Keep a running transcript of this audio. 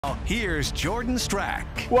Here's Jordan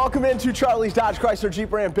Strack. Welcome into Charlie's Dodge Chrysler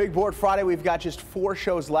Jeep Ram Big Board Friday. We've got just 4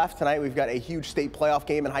 shows left. Tonight we've got a huge state playoff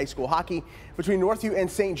game in high school hockey between Northview and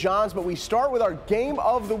St. John's. But we start with our game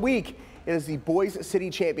of the week. It is the Boys City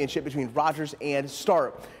Championship between Rogers and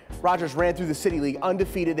Start. Rogers ran through the City League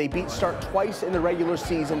undefeated. They beat Start twice in the regular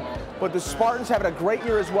season. But the Spartans having a great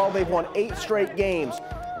year as well. They've won 8 straight games.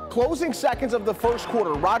 Closing seconds of the first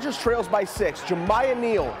quarter, Rogers trails by 6. Jemiah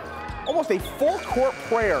Neal, almost a full court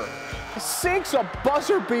prayer, sinks a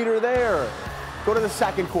buzzer beater there. Go to the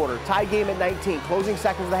second quarter, tie game at 19, closing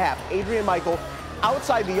seconds of the half. Adrian Michael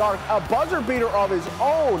outside the arc, a buzzer beater of his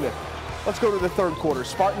own. Let's go to the third quarter.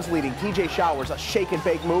 Spartans leading. TJ Showers, a shake and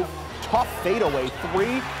bake move, tough fadeaway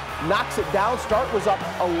 3, knocks it down. Start was up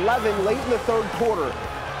 11 late in the third quarter,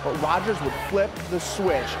 but Rogers would flip the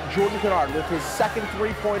switch. Jordan Kennard with his second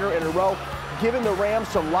 3-pointer in a row, giving the Rams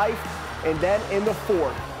some life. And then in the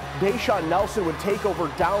fourth, Deshaun Nelson would take over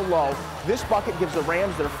down low. This bucket gives the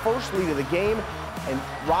Rams their first lead of the game, and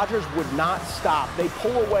Rogers would not stop. They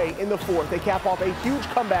pull away in the fourth. They cap off a huge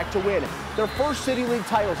comeback to win their first City League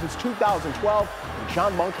title since 2012, and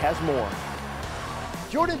John Monk has more.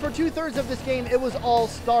 Jordan, for 2/3 of this game, it was all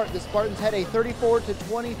Start. The Spartans had a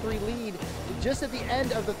 34-23 lead just at the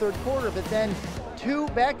end of the third quarter, but then 2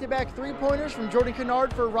 back-to-back 3-pointers from Jordan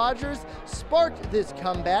Kennard for Rogers sparked this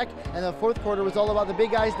comeback, and the fourth quarter was all about the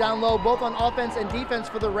big guys down low, both on offense and defense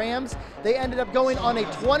for the Rams. They ended up going on a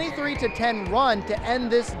 23-10 run to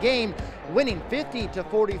end this game, winning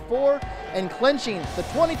 50-44 and clinching the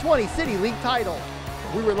 2020 City League title.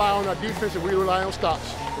 We rely on our defense and we rely on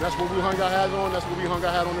stops. And that's what we hung our hats on. That's what we hung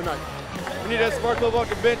our hat on tonight. We need that spark plug off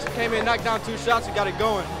the bench. Came in, knocked down 2 shots, and got it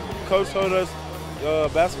going. Coach told us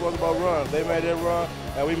basketball's about run. They made their run,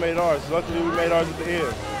 and we made ours. Luckily, we made ours at the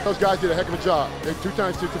end. Those guys did a heck of a job. They 2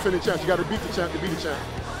 times to defend the champs. You got to beat the champ to beat the champ.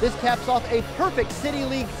 This caps off a perfect City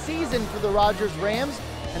League season for the Rogers Rams.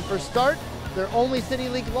 And for Start, their only City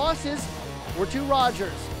League losses were to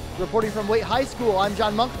Rogers. Reporting from Waite High School, I'm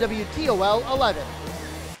John Monk, WTOL 11.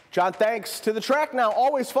 John, thanks. To the track now.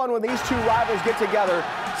 Always fun when these two rivals get together.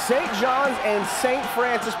 St. John's and St.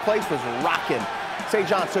 Francis. Place was rocking. St.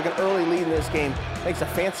 John's took an early lead in this game. Thanks to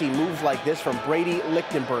fancy moves like this from Brady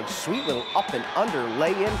Lichtenberg. Sweet little up and under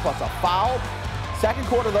lay-in plus a foul. Second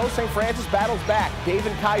quarter, though, St. Francis battles back.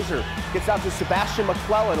 David Kaiser gets out to Sebastian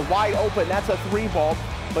McClellan, wide open. That's a 3-ball.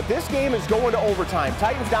 But this game is going to overtime.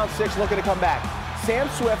 Titans down 6, looking to come back. Sam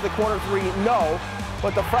Swift, the corner 3, no.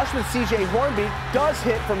 But the freshman C.J. Hornby does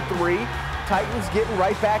hit from 3. Titans getting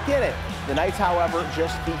right back in it. The Knights, however,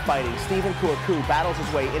 just keep fighting. Stephen Kouakou battles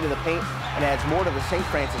his way into the paint and adds more to the St.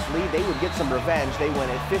 Francis lead. They would get some revenge. They win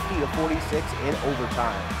at 50-46 in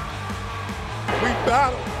overtime. We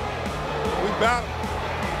battled,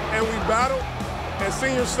 and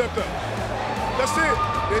seniors stepped up. That's it.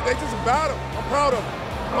 They just battled. I'm proud of them.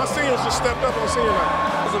 My seniors just stepped up on senior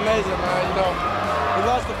night. It was amazing, man. You know, we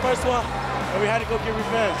lost the first one, and we had to go get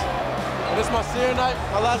revenge. And this is my senior night,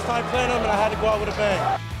 my last time playing them, and I had to go out with a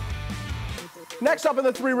bang. Next up in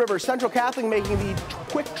the Three Rivers, Central Catholic making the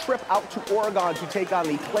quick trip out to Oregon to take on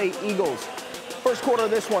the Clay Eagles. First quarter of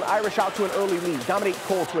this one, Irish out to an early lead. Dominic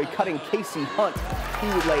Cole to a cutting Casey Hunt. He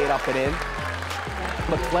would lay it up and in.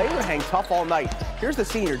 But Clay would hang tough all night. Here's the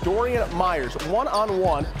senior, Dorian Myers,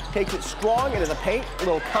 one-on-one, takes it strong into the paint, a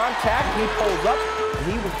little contact, he pulls up, and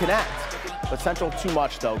he would connect. But Central too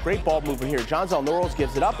much, though. Great ball movement here. Jonzel Norrells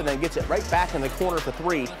gives it up and then gets it right back in the corner for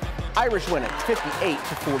 3. Irish win it,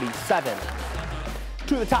 58-47.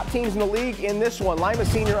 Two of the top teams in the league in this one. Lima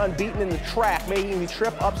Senior unbeaten in the track, making the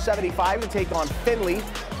trip up 75 to take on Findlay.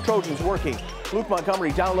 Trojans working. Luke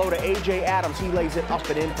Montgomery down low to A.J. Adams. He lays it up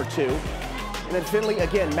and in for 2. And then Findlay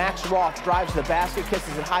again, Max Roth drives the basket,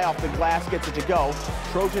 kisses it high off the glass, gets it to go.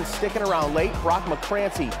 Trojans sticking around late. Brock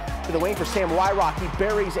McCrancy to the wing for Sam Wyrock. He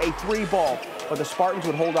buries a 3-ball, but the Spartans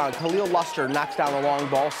would hold on. Khalil Luster knocks down the long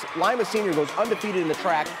ball. Lima Senior goes undefeated in the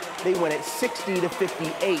track. They win it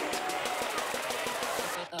 60-58.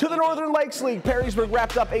 To the Northern Lakes League, Perrysburg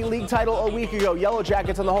wrapped up a league title a week ago. Yellow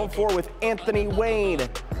Jackets on the home floor with Anthony Wayne.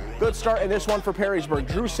 Good start in this one for Perrysburg.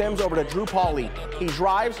 Drew Sims over to Drew Pauly. He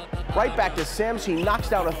drives right back to Sims. He knocks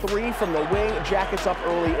down a 3 from the wing. Jackets up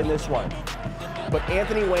early in this one. But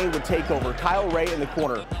Anthony Wayne would take over. Kyle Ray in the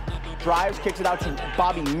corner. Drives, kicks it out to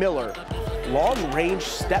Bobby Miller. Long range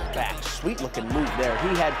step back. Sweet looking move there.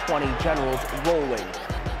 He had 20. Generals rolling.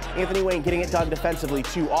 Anthony Wayne getting it done defensively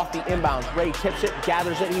too. Off the inbounds, Ray tips it,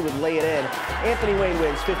 gathers it, he would lay it in. Anthony Wayne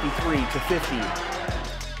wins 53-50.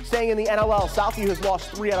 Staying in the NLL, Southview has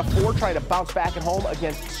lost 3 out of 4, trying to bounce back at home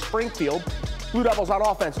against Springfield. Blue Devils on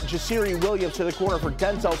offense, Jasiri Williams to the corner for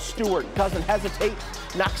Denzel Stewart. Doesn't hesitate,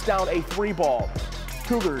 knocks down a 3-ball.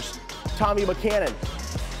 Cougars, Tommy McKinnon.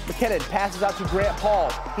 McKinnon passes out to Grant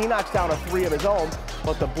Paul. He knocks down a three of his own,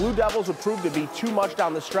 but the Blue Devils would prove to be too much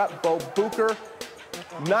down the stretch. Bo Booker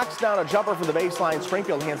knocks down a jumper from the baseline.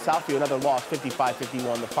 Springfield hands Southview another loss,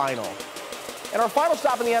 55-51 the final. And our final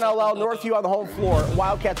stop in the NLL, Northview on the home floor.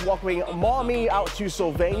 Wildcats welcoming Maumee out to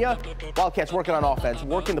Sylvania. Wildcats working on offense,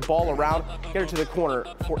 working the ball around, get it to the corner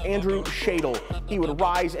for Andrew Shadle. He would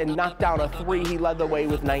rise and knock down a three. He led the way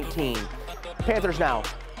with 19. Panthers now,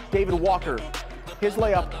 David Walker. His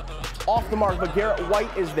layup off the mark, but Garrett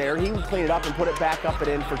White is there. He would clean it up and put it back up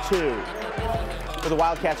and in for two. For the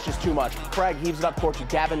Wildcats, just too much. Craig heaves it up court to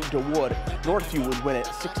Gavin DeWood. Northview would win it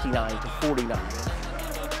 69-49.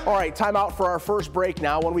 All right, timeout for our first break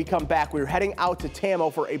now. When we come back, we're heading out to Tamo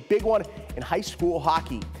for a big one in high school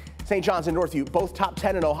hockey. St. John's and Northview, both top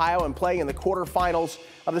 10 in Ohio and playing in the quarterfinals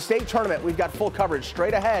of the state tournament. We've got full coverage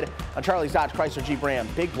straight ahead on Charlie's Dodge Chrysler Jeep Ram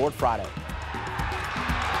Big Board Friday.